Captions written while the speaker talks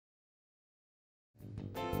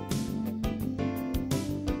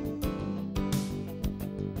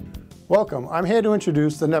Welcome, I'm here to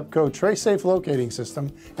introduce the NEPCO TraceSafe locating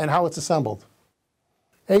system and how it's assembled.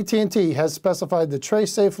 AT&T has specified the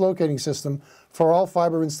TraceSafe locating system for all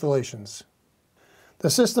fiber installations. The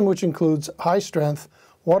system, which includes high-strength,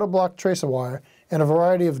 water-block tracer wire and a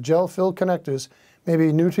variety of gel-filled connectors, may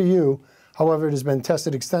be new to you. However, it has been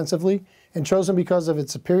tested extensively and chosen because of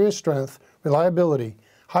its superior strength, reliability,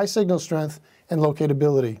 high signal strength, and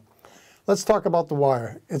locatability. Let's talk about the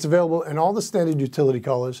wire. It's available in all the standard utility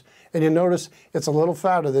colors, and you'll notice it's a little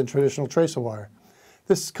fatter than traditional tracer wire.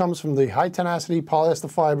 This comes from the high-tenacity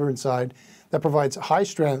polyester fiber inside that provides high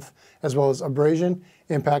strength as well as abrasion,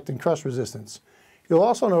 impact, and crush resistance. You'll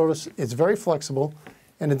also notice it's very flexible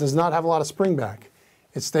and it does not have a lot of spring back.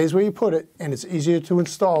 It stays where you put it, and it's easier to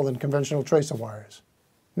install than conventional tracer wires.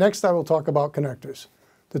 Next, I will talk about connectors.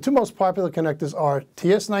 The two most popular connectors are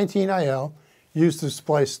TS19IL, used to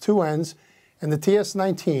splice two ends, and the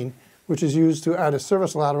TS19, which is used to add a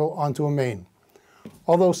service lateral onto a main.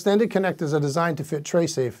 Although standard connectors are designed to fit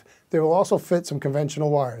TraceSafe, they will also fit some conventional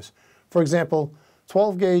wires. For example,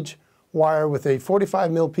 12-gauge wire with a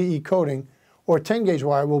 45mm PE coating or 10-gauge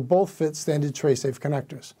wire will both fit standard TraceSafe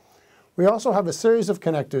connectors. We also have a series of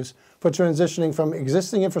connectors for transitioning from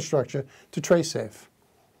existing infrastructure to TraceSafe.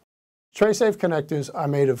 TraceSafe connectors are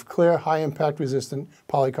made of clear, high-impact resistant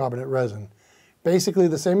polycarbonate resin, basically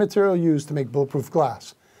the same material used to make bulletproof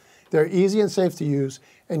glass. They're easy and safe to use,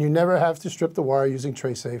 and you never have to strip the wire using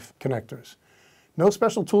TraceSafe connectors. No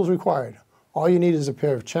special tools required. All you need is a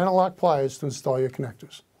pair of channel lock pliers to install your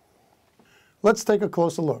connectors. Let's take a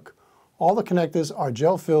closer look. All the connectors are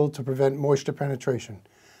gel-filled to prevent moisture penetration.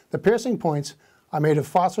 The piercing points are made of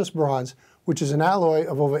phosphorus bronze, which is an alloy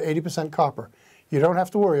of over 80% copper. You don't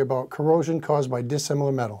have to worry about corrosion caused by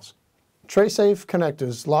dissimilar metals. TraceSafe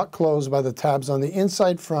connectors lock closed by the tabs on the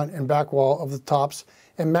inside, front, and back wall of the tops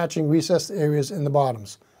and matching recessed areas in the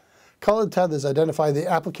bottoms. Colored tethers identify the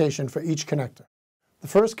application for each connector. The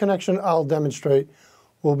first connection I'll demonstrate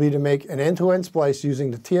will be to make an end-to-end splice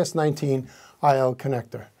using the TS19IL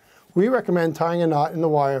connector. We recommend tying a knot in the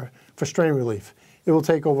wire for strain relief. It will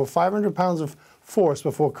take over 500 pounds of force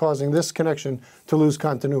before causing this connection to lose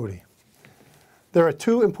continuity. There are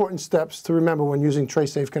two important steps to remember when using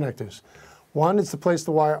TraceSafe connectors. One is to place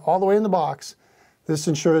the wire all the way in the box. This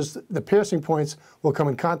ensures the piercing points will come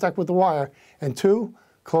in contact with the wire. And two,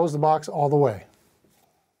 close the box all the way.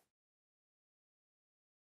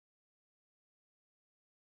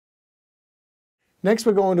 Next,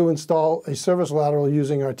 we're going to install a service lateral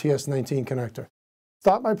using our TS19 connector.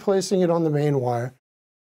 Start by placing it on the main wire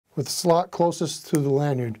with the slot closest to the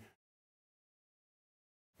lanyard.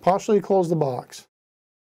 Partially close the box.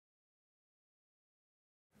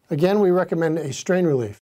 Again, we recommend a strain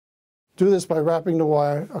relief. Do this by wrapping the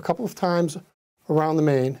wire a couple of times around the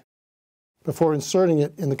main before inserting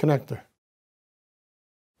it in the connector.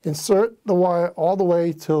 Insert the wire all the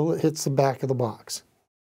way till it hits the back of the box.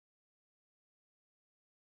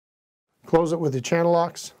 Close it with your channel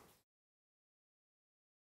locks,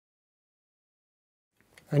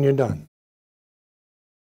 and you're done.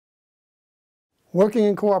 Working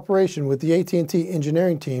in cooperation with the AT&T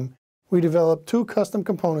engineering team, we developed two custom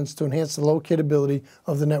components to enhance the locatability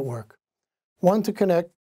of the network. One to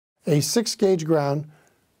connect a 6-gauge ground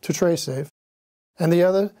to TraceSafe, and the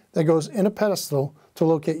other that goes in a pedestal to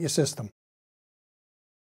locate your system.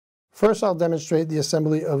 First, I'll demonstrate the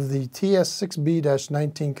assembly of the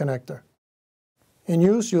TS6B-19 connector. In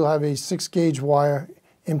use, you'll have a 6-gauge wire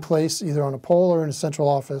in place either on a pole or in a central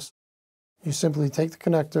office. You simply take the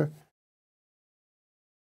connector,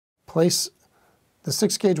 place the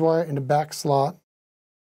 6-gauge wire in the back slot,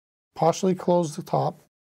 partially close the top,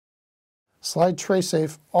 slide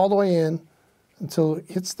TraceSafe all the way in until it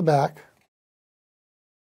hits the back.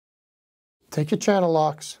 Take your channel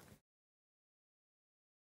locks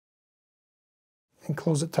and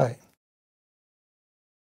close it tight.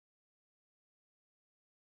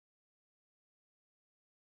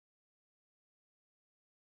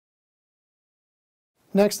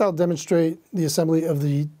 Next, I'll demonstrate the assembly of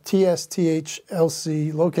the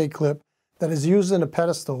TS-TH-LC locate clip that is used in a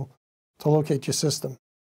pedestal to locate your system.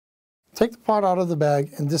 Take the part out of the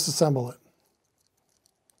bag and disassemble it,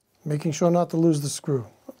 making sure not to lose the screw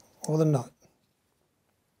or the nut.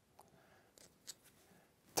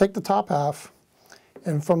 Take the top half,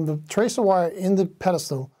 and from the tracer wire in the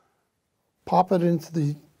pedestal, pop it into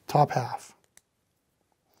the top half.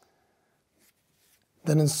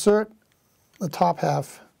 Then insert the top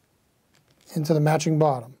half into the matching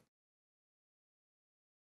bottom.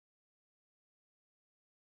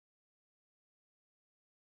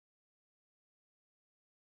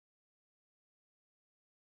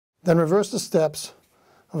 Then reverse the steps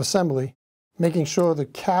of assembly, making sure the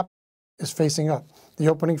cap is facing up. The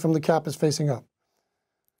opening from the cap is facing up.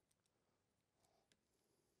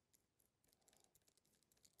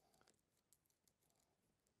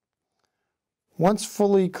 Once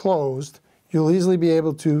fully closed, you'll easily be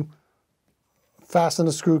able to fasten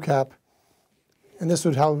the screw cap, and this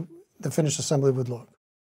is how the finished assembly would look.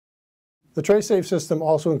 The tray-safe system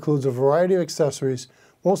also includes a variety of accessories,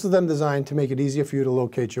 most of them designed to make it easier for you to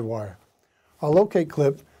locate your wire. Our locate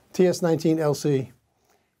clip, TS19LC,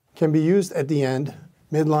 can be used at the end,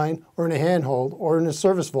 midline, or in a handhold, or in a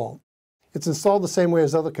service vault. It's installed the same way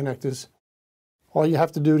as other connectors. All you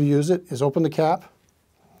have to do to use it is open the cap,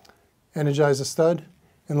 energize the stud,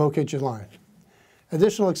 and locate your line.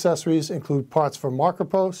 Additional accessories include parts for marker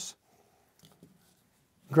posts,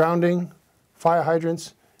 grounding, fire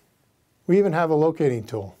hydrants. We even have a locating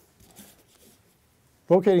tool.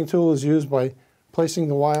 Locating tool is used by placing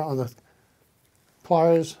the wire on the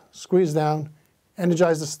pliers, squeeze down,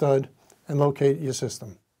 energize the stud, and locate your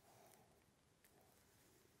system.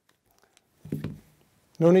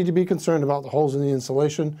 No need to be concerned about the holes in the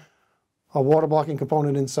insulation. A water blocking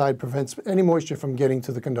component inside prevents any moisture from getting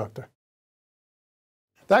to the conductor.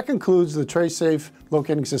 That concludes the tray-safe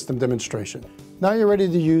locating system demonstration. Now you're ready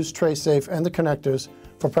to use tray-safe and the connectors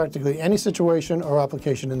for practically any situation or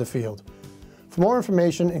application in the field. For more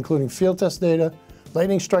information, including field test data,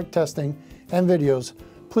 lightning strike testing, and videos,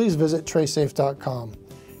 please visit traysafe.com.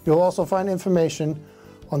 You'll also find information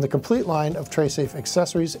on the complete line of tray-safe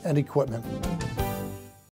accessories and equipment.